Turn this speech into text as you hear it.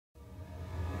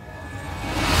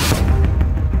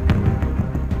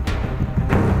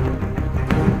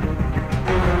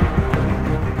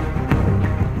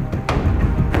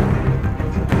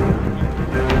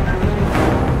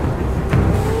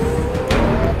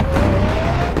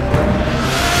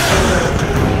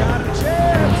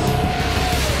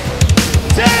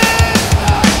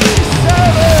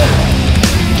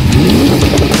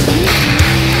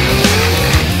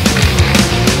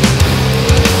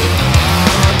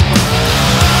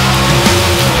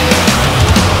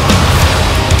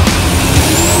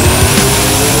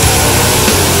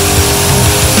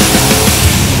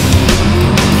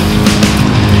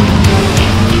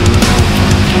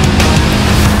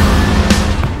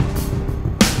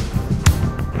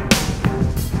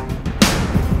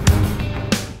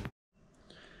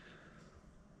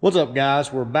What's up,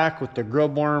 guys? We're back with the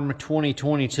Grubbworm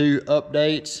 2022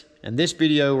 updates. In this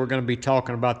video, we're going to be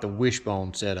talking about the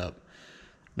Wishbone setup.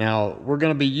 Now, we're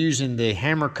going to be using the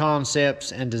Hammer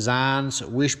Concepts and Designs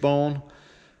Wishbone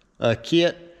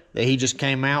kit that he just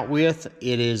came out with.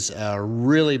 It is a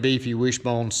really beefy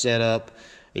wishbone setup.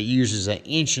 It uses an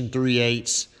 1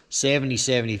 3/8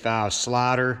 70-75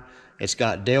 slider. It's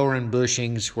got Delrin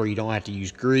bushings where you don't have to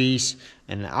use grease,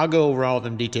 and I'll go over all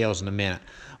them details in a minute.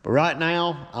 But right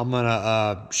now, I'm going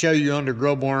to show you under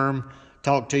Grubbworm,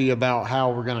 talk to you about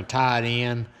how we're going to tie it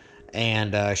in,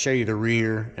 and show you the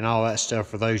rear and all that stuff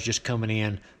for those just coming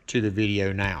in to the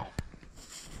video now.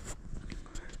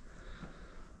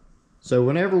 So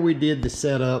whenever we did the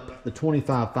setup, the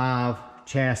 25.5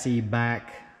 chassis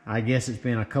back, I guess it's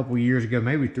been a couple years ago,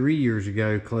 maybe 3 years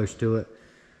ago, close to it,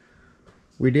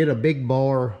 we did a big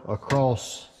bar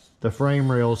across the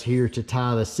frame rails here to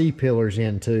tie the C-pillars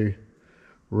into,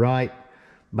 right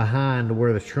behind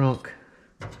where the trunk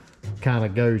kind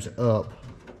of goes up.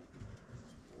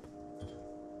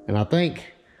 And I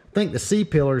think the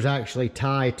C-pillars actually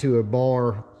tie to a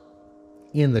bar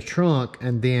in the trunk,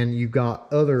 and then you've got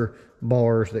other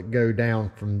bars that go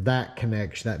down from that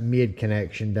connection, that mid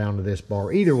connection, down to this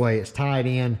bar. Either way, it's tied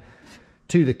in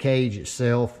to the cage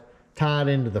itself, tied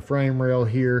into the frame rail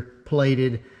here,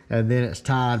 plated, and then it's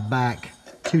tied back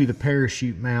to the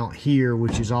parachute mount here,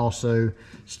 which is also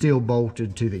still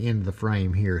bolted to the end of the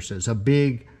frame here. So it's a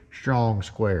big, strong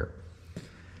square.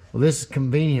 Well, this is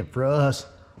convenient for us,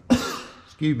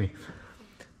 excuse me,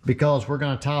 because we're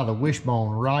going to tie the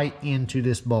wishbone right into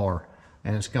this bar,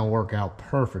 and it's going to work out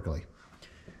perfectly.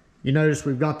 You notice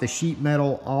we've got the sheet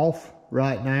metal off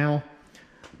right now.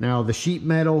 Now the sheet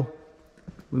metal,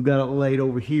 we've got it laid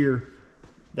over here.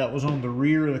 That was on the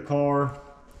rear of the car.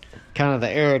 Kind of the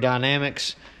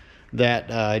aerodynamics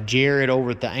that Jared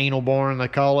over at the anal barn, they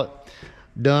call it,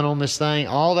 done on this thing.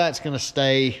 All that's going to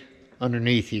stay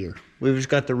underneath here. We've just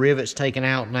got the rivets taken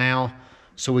out now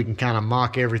so we can kind of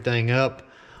mock everything up.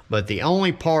 But the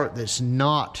only part that's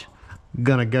not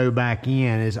going to go back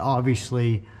in is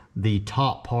obviously the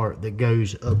top part that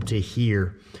goes up to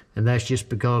here. And that's just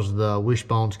because the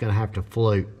wishbone's going to have to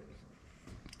float.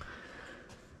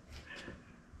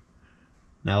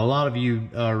 Now, a lot of you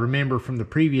remember from the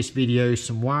previous videos,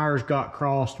 some wires got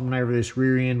crossed whenever this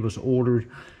rear end was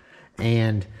ordered,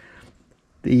 and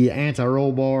the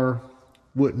anti-roll bar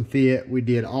wouldn't fit. We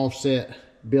did offset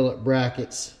billet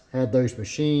brackets, had those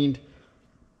machined,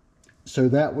 so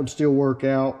that would still work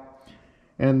out.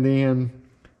 And then,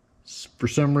 for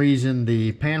some reason,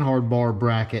 the panhard bar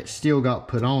bracket still got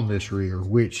put on this rear,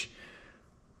 which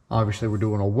obviously we're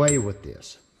doing away with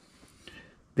this.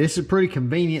 This is pretty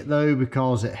convenient though,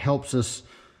 because it helps us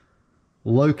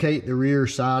locate the rear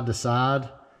side to side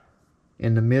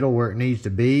in the middle where it needs to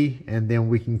be, and then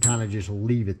we can kind of just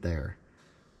leave it there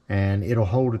and it'll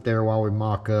hold it there while we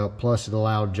mock up. Plus it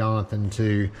allowed Jonathan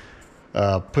to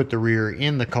put the rear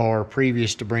in the car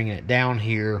previous to bringing it down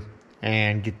here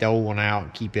and get the old one out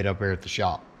and keep it up here at the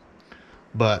shop.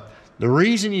 But the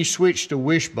reason you switch to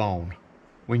wishbone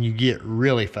when you get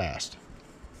really fast,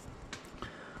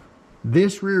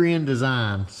 this rear end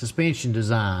design, suspension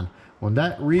design, when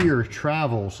that rear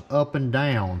travels up and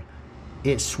down,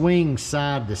 it swings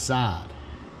side to side.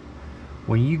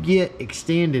 When you get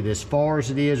extended as far as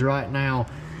it is right now,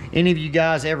 any of you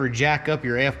guys ever jack up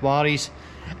your F-bodies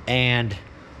and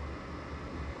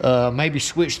maybe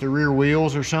switch the rear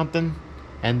wheels or something,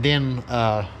 and then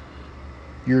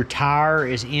your tire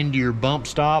is into your bump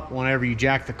stop whenever you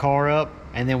jack the car up,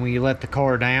 and then when you let the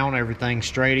car down, everything's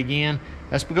straight again?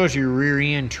 That's because your rear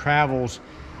end travels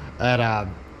at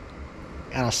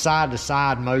a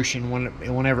side-to-side motion.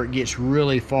 Whenever it gets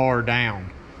really far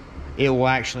down, it will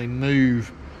actually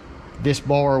move. This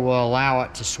bar will allow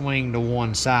it to swing to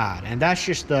one side, and that's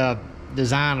just the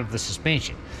design of the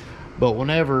suspension. But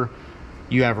whenever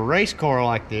you have a race car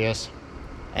like this,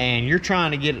 and you're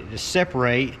trying to get it to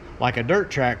separate like a dirt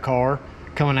track car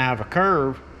coming out of a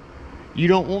curve, you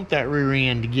don't want that rear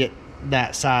end to get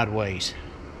that sideways,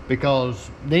 because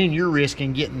then you're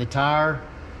risking getting the tire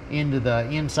into the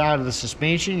inside of the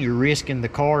suspension. You're risking the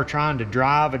car trying to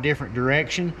drive a different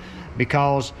direction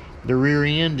because the rear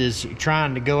end is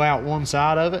trying to go out one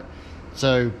side of it.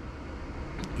 So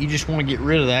you just want to get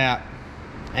rid of that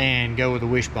and go with the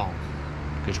wishbone,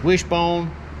 because wishbone,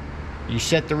 you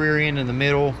set the rear end in the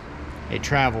middle, it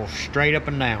travels straight up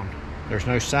and down. There's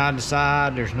no side to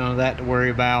side, there's none of that to worry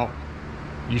about.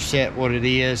 You set what it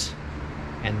is,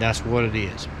 and that's what it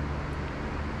is.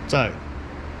 So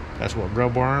that's what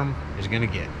Grubbworm is going to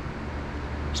get.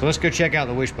 So let's go check out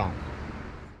the wishbone.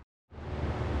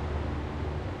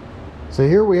 So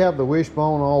here we have the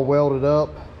wishbone all welded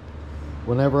up.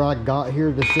 Whenever I got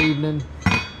here this evening,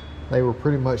 they were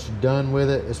pretty much done with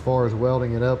it as far as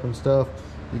welding it up and stuff.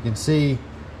 You can see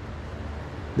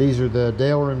these are the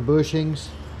Delrin bushings.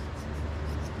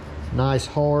 Nice,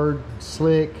 hard,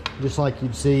 slick, just like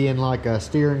you'd see in like a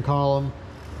steering column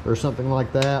or something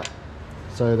like that.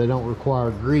 So they don't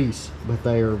require grease, but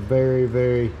they are very,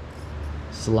 very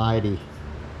slidey,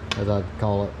 as I'd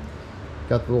call it.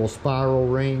 Got the little spiral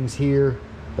rings here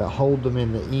that hold them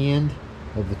in the end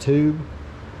of the tube,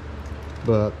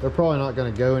 but they're probably not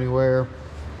going to go anywhere.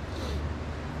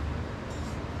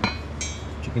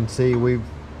 As you can see, we've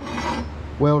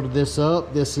welded this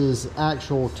up. This is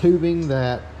actual tubing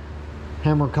that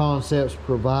Hammer Concepts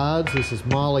provides. This is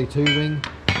moly tubing,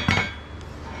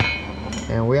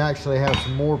 and we actually have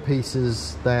some more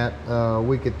pieces that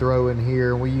we could throw in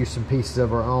here. We use some pieces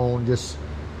of our own just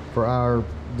for our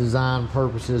design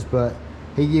purposes, but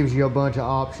he gives you a bunch of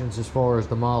options as far as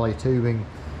the moly tubing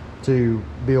to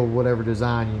build whatever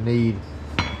design you need.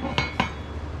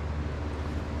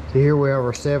 So here we have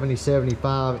our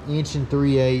 70-75 inch and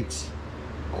 3/8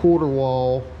 quarter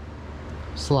wall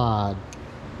slide.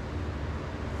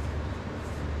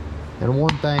 And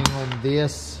one thing on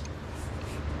this,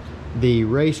 the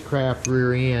Racecraft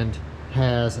rear end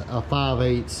has a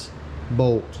 5/8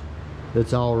 bolt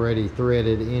that's already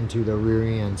threaded into the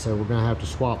rear end. So we're gonna have to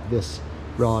swap this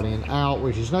rod end out,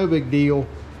 which is no big deal,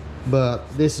 but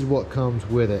this is what comes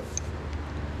with it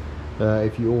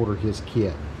if you order his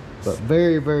kit. But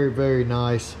very, very, very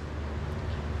nice.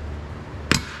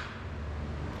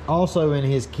 Also in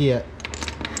his kit,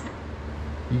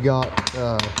 you got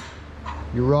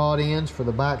your rod ends for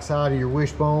the back side of your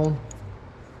wishbone.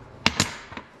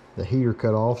 The heater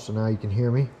cut off, so now you can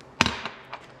hear me.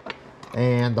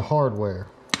 And the hardware.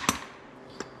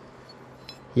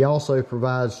 He also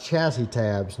provides chassis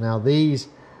tabs. Now these,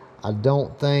 I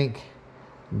don't think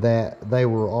that they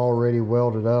were already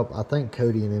welded up. I think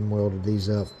Cody and them welded these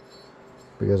up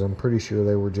because I'm pretty sure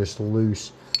they were just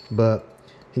loose. But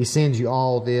he sends you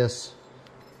all this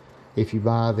if you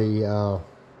buy the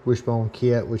wishbone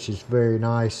kit, which is very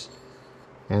nice.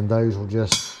 And those will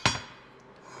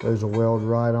weld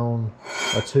right on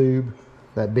a tube,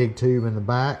 that big tube in the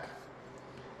back.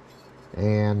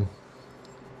 And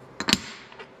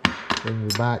then your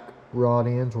back rod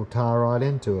ends will tie right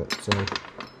into it. So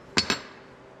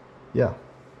yeah.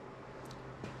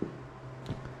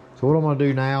 So what I'm going to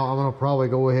do now, I'm going to probably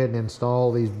go ahead and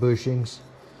install these bushings.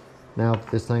 Now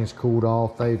that this thing's cooled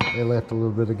off, they left a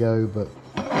little bit ago, but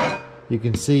you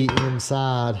can see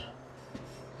inside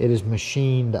it is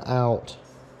machined out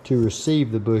to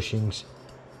receive the bushings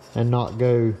and not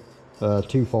go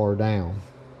too far down,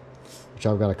 which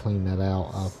I've got to clean that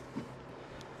out. I've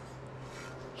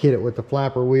hit it with the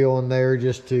flapper wheel in there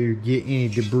just to get any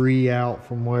debris out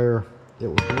from where it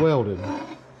was welded.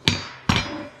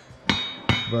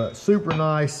 But super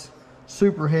nice,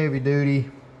 super heavy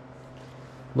duty.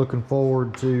 Looking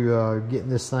forward to getting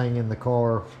this thing in the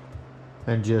car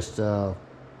and just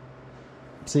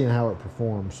seeing how it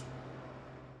performs.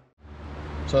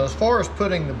 So as far as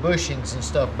putting the bushings and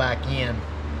stuff back in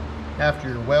after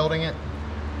you're welding it,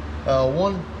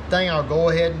 one thing I'll go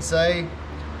ahead and say,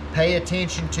 pay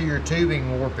attention to your tubing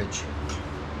warpage.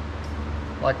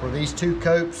 Like where these two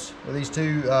copes, where these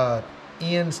two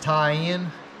ends tie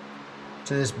in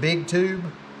to this big tube,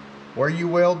 where you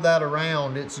weld that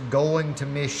around, it's going to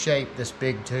misshape this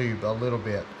big tube a little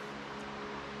bit.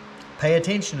 Pay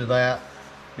attention to that,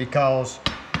 because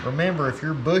remember, if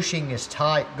your bushing is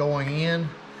tight going in,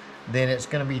 then it's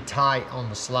going to be tight on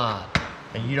the slide,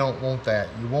 and you don't want that.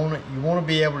 You want to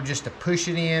be able just to push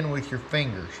it in with your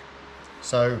fingers.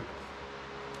 So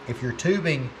if your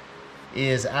tubing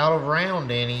is out of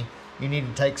round any, you need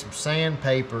to take some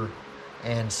sandpaper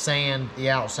and sand the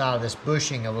outside of this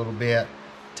bushing a little bit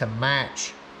to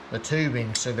match the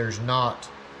tubing, so there's not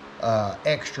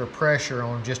extra pressure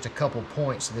on just a couple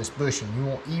points of this bushing. You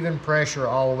want even pressure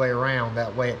all the way around.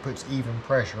 That way it puts even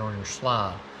pressure on your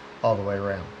slide all the way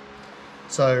around.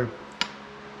 So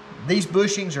these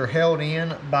bushings are held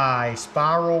in by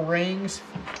spiral rings,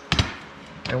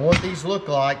 and what these look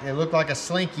like, they look like a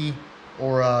slinky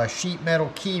or a sheet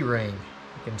metal key ring.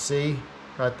 You can see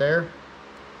right there.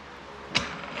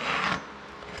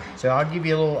 So I'll give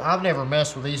you a little, I've never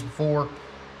messed with these before.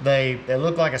 They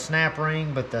look like a snap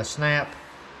ring, but the snap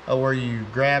where you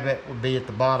grab it would be at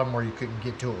the bottom where you couldn't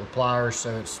get to it with pliers.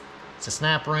 So it's a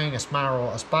snap ring, a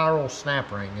spiral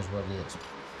snap ring is what it is.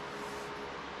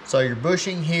 So your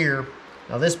bushing here,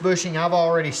 now this bushing I've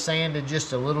already sanded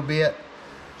just a little bit,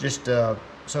 just so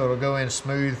it'll go in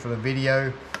smooth for the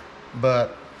video.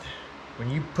 But when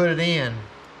you put it in,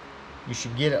 you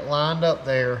should get it lined up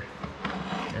there,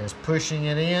 and as pushing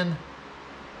it in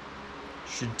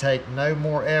should take no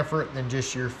more effort than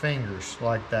just your fingers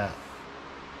like that.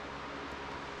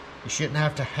 You shouldn't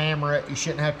have to hammer it. You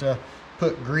shouldn't have to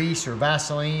put grease or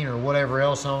Vaseline or whatever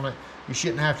else on it. You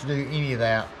shouldn't have to do any of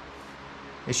that.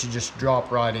 It should just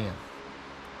drop right in.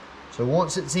 So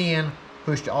once it's in,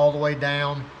 push it all the way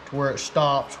down to where it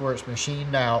stops, where it's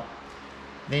machined out.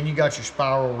 Then you got your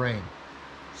spiral ring.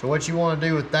 So what you want to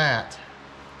do with that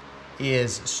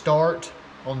is start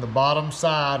on the bottom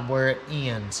side where it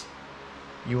ends.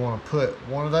 You want to put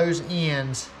one of those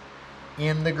ends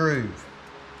in the groove.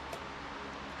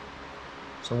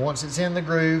 So once it's in the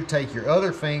groove, take your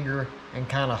other finger and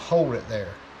kind of hold it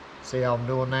there. See how I'm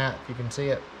doing that, if you can see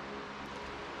it?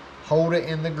 Hold it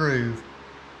in the groove,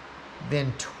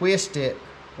 then twist it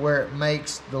where it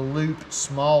makes the loop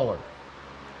smaller.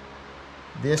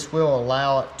 This will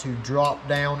allow it to drop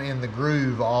down in the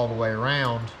groove all the way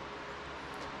around,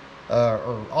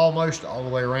 or almost all the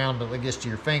way around till it gets to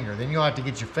your finger. Then you'll have to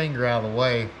get your finger out of the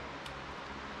way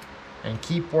and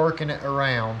keep working it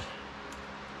around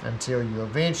until you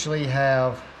eventually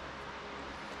have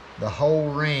the whole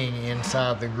ring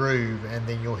inside the groove, and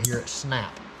then you'll hear it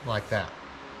snap like that.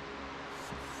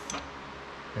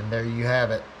 And there you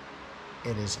have it.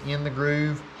 It is in the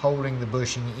groove, holding the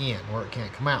bushing in where it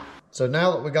can't come out. So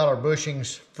now that we got our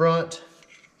bushings front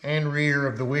and rear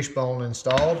of the wishbone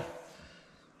installed,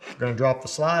 we're going to drop the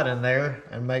slide in there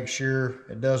and make sure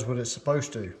it does what it's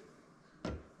supposed to.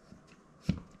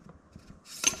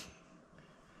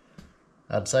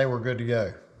 I'd say we're good to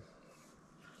go.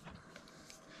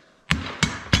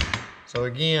 So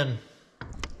again,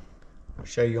 I'll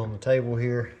show you on the table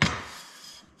here.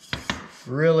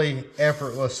 Really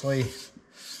effortlessly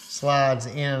slides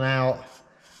in and out,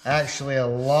 actually a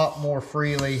lot more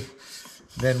freely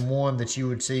than one that you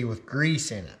would see with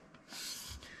grease in it.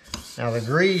 Now the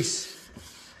grease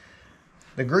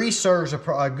serves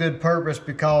a good purpose,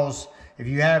 because if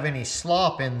you have any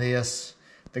slop in this,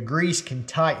 the grease can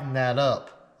tighten that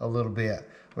up a little bit.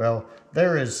 Well,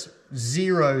 there is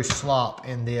zero slop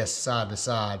in this side to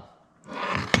side. You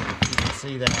can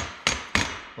see that.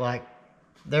 Like,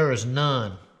 there is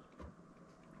none.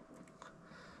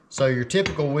 So your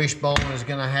typical wishbone is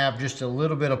going to have just a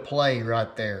little bit of play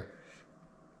right there,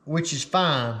 which is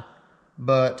fine,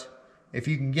 but if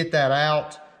you can get that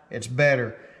out, it's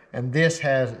better. And this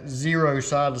has zero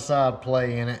side-to-side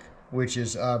play in it, which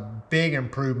is a big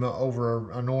improvement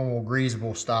over a normal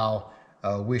greasable style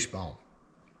wishbone.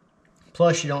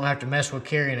 Plus, you don't have to mess with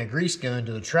carrying a grease gun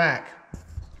to the track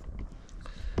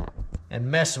and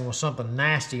messing with something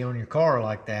nasty on your car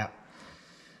like that.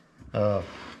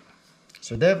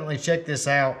 So definitely check this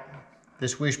out,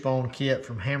 this wishbone kit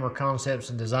from Hammer Concepts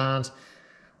and Designs.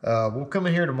 We'll come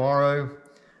in here tomorrow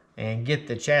and get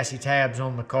the chassis tabs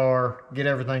on the car, get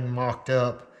everything mocked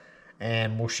up,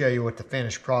 and we'll show you what the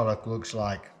finished product looks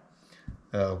like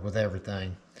with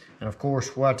everything. And of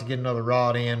course, we'll have to get another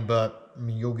rod in, but I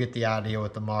mean, you'll get the idea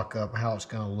with the mock-up, how it's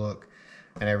going to look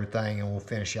and everything, and we'll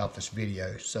finish out this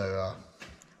video. So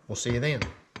we'll see you then.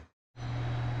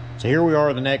 So here we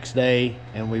are the next day,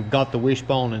 and we've got the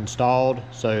wishbone installed,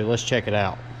 so let's check it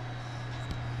out.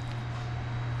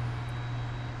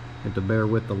 Have to bear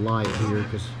with the light here,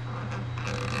 because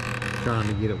I'm trying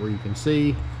to get it where you can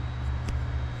see.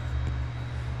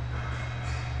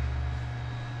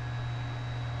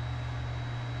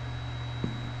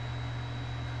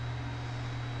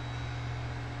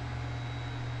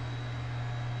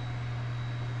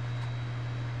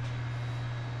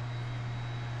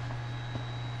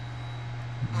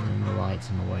 And the light's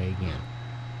in the way again.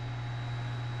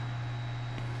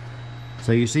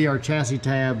 So you see our chassis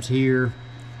tabs here.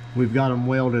 We've got them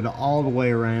welded all the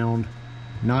way around,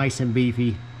 nice and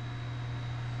beefy.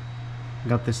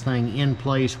 Got this thing in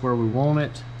place where we want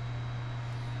it.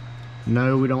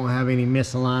 No, we don't have any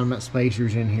misalignment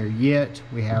spacers in here yet.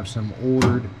 We have some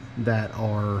ordered that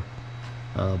are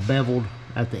beveled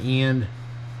at the end,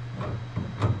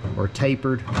 or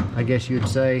tapered, I guess you'd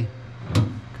say,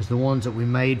 because the ones that we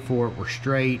made for it were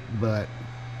straight, but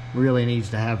really needs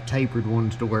to have tapered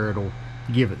ones to where it'll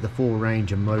give it the full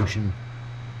range of motion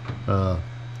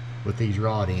with these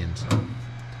rod ends.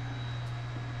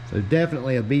 So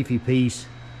definitely a beefy piece.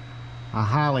 I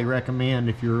highly recommend,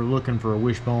 if you're looking for a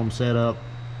wishbone setup,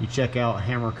 you check out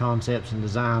Hammer Concepts and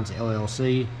Designs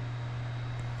LLC.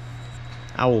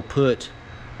 I will put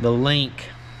the link,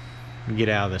 get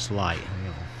out of this light,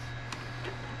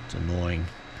 it's annoying.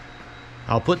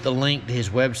 I'll put the link to his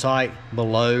website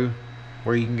below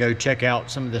where you can go check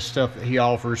out some of the stuff that he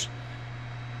offers,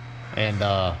 and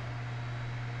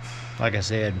like I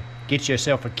said, get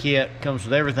yourself a kit. Comes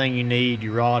with everything you need,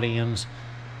 your rod ends,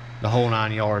 the whole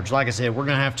 9 yards. Like I said, we're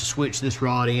gonna have to switch this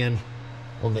rod end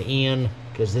on the end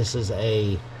because this is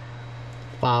a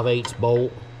 5/8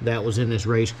 bolt that was in this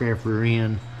racecraft rear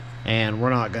end, and we're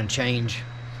not gonna change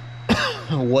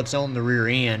what's on the rear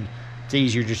end. It's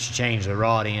easier just to change the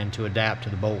rod end to adapt to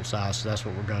the bolt size, so that's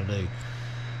what we're gonna do.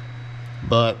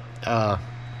 But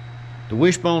the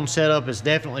wishbone setup is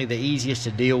definitely the easiest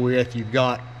to deal with. You've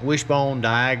got wishbone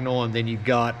diagonal, and then you've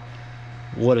got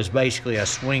what is basically a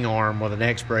swing arm with an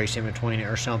X brace in between it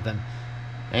or something.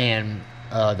 And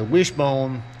the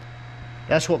wishbone,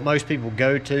 that's what most people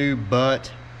go to,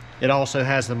 but it also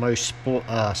has the most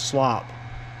slop,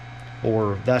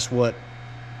 or that's what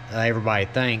everybody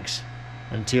thinks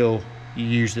until you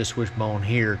use this wishbone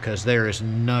here, because there is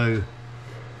no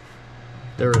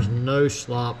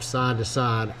slop side to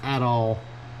side at all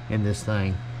in this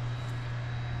thing.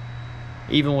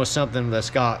 Even with something that's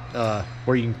got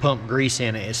where you can pump grease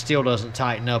in it, it still doesn't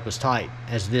tighten up as tight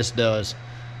as this does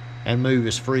and move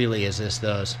as freely as this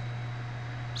does.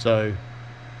 So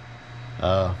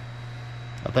I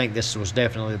think this was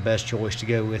definitely the best choice to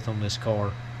go with on this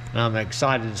car, and I'm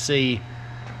excited to see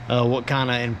what kind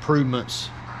of improvements,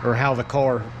 or how the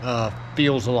car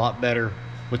feels a lot better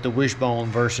with the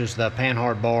wishbone versus the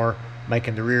panhard bar,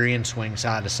 making the rear end swing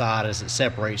side to side as it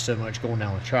separates so much going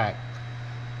down the track.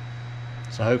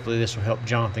 So hopefully this will help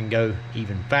Jonathan go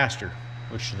even faster,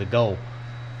 which is the goal.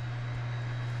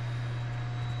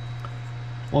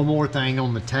 One more thing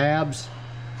on the tabs,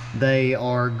 they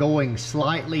are going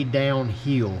slightly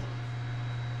downhill,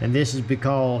 and this is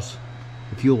because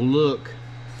if you'll look,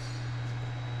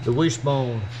 the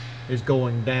wishbone is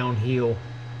going downhill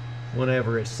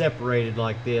whenever it's separated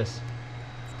like this.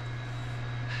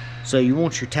 So you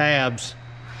want your tabs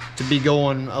to be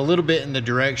going a little bit in the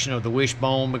direction of the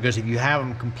wishbone, because if you have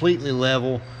them completely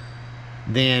level,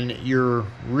 then you're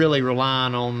really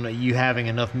relying on you having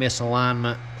enough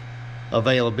misalignment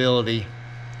availability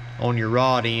on your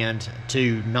rod end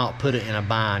to not put it in a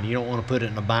bind. You don't want to put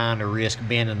it in a bind or risk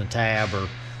bending the tab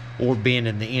or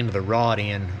bending the end of the rod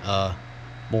end,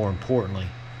 more importantly.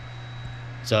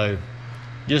 So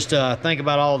just think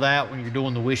about all that when you're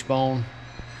doing the wishbone,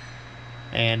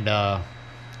 and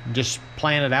just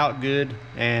plan it out good.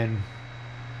 And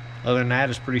other than that,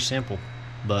 it's pretty simple,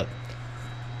 but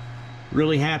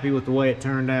really happy with the way it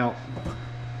turned out.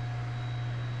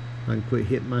 I can quit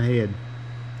hitting my head.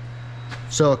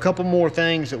 So a couple more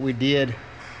things that we did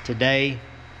today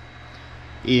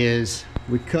is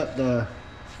we cut the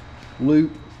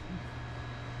loop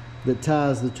that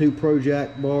ties the two Pro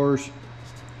Jack bars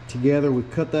together. We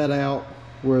cut that out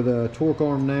where the torque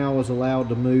arm now is allowed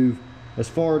to move as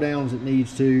far down as it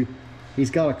needs to. He's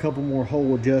got a couple more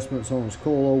hole adjustments on his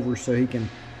coilover so he can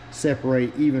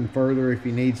separate even further if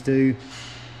he needs to.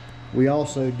 We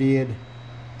also did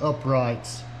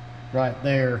uprights right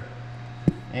there,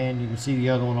 and you can see the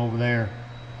other one over there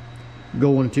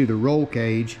going to the roll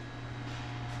cage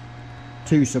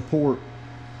to support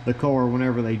the car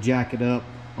whenever they jack it up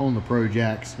on the Pro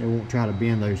Jacks. They won't try to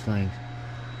bend those things.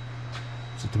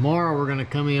 So tomorrow we're going to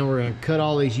come in, we're going to cut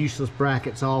all these useless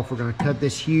brackets off. We're going to cut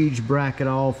this huge bracket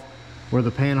off where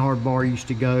the panhard bar used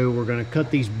to go. We're going to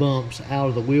cut these bumps out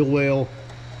of the wheel well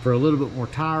for a little bit more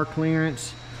tire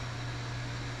clearance.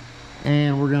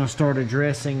 And we're going to start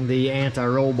addressing the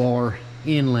anti-roll bar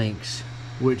end links,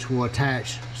 which will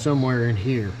attach somewhere in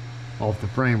here off the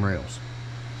frame rails.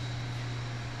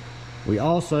 We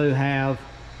also have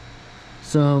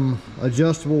some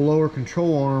adjustable lower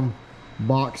control arm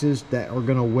boxes that are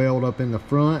going to weld up in the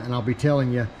front, and I'll be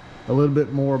telling you a little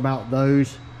bit more about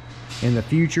those in the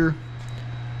future.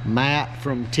 Matt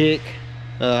from Tick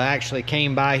actually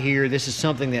came by here. This is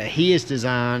something that he has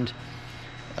designed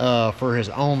for his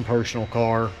own personal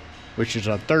car, which is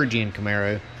a 3rd gen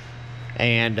Camaro,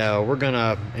 and we're going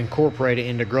to incorporate it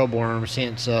into Grubbworm,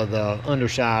 since the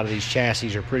underside of these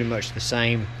chassis are pretty much the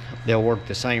same. They'll work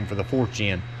the same for the 4th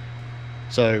gen.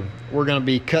 So we're going to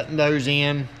be cutting those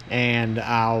in, and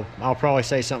I'll probably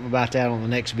say something about that on the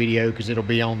next video, because it'll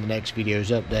be on the next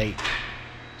video's update.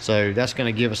 So that's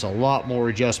going to give us a lot more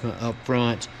adjustment up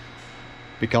front,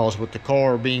 because with the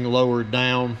car being lowered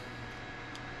down,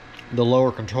 the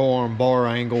lower control arm bar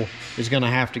angle is going to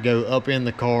have to go up in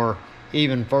the car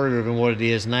even further than what it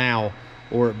is now,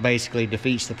 or it basically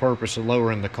defeats the purpose of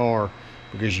lowering the car,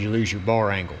 because you lose your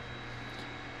bar angle.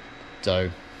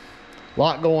 So a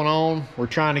lot going on. We're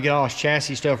trying to get all this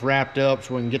chassis stuff wrapped up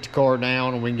so we can get the car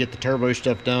down and we can get the turbo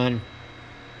stuff done.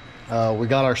 We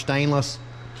got our stainless,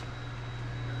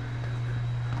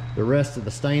 the rest of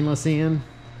the stainless in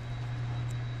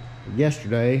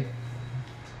yesterday.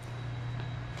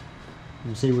 You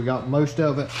can see we got most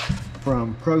of it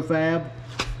from Profab,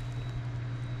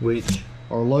 which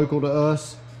are local to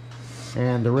us,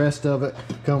 and the rest of it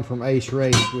come from Ace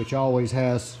Race, which always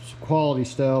has quality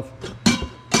stuff.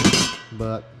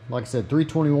 But like I said,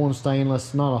 321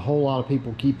 stainless, not a whole lot of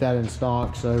people keep that in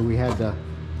stock, so we had to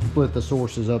split the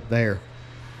sources up there.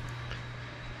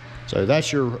 So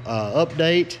that's your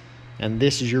update, and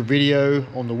this is your video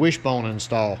on the Wishbone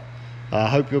install. I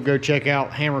hope you'll go check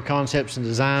out Hammer Concepts and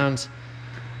Designs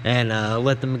and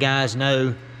let them guys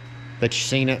know that you've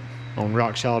seen it on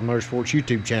Rock Solid Motorsports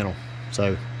YouTube channel.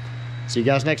 So see you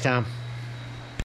guys next time.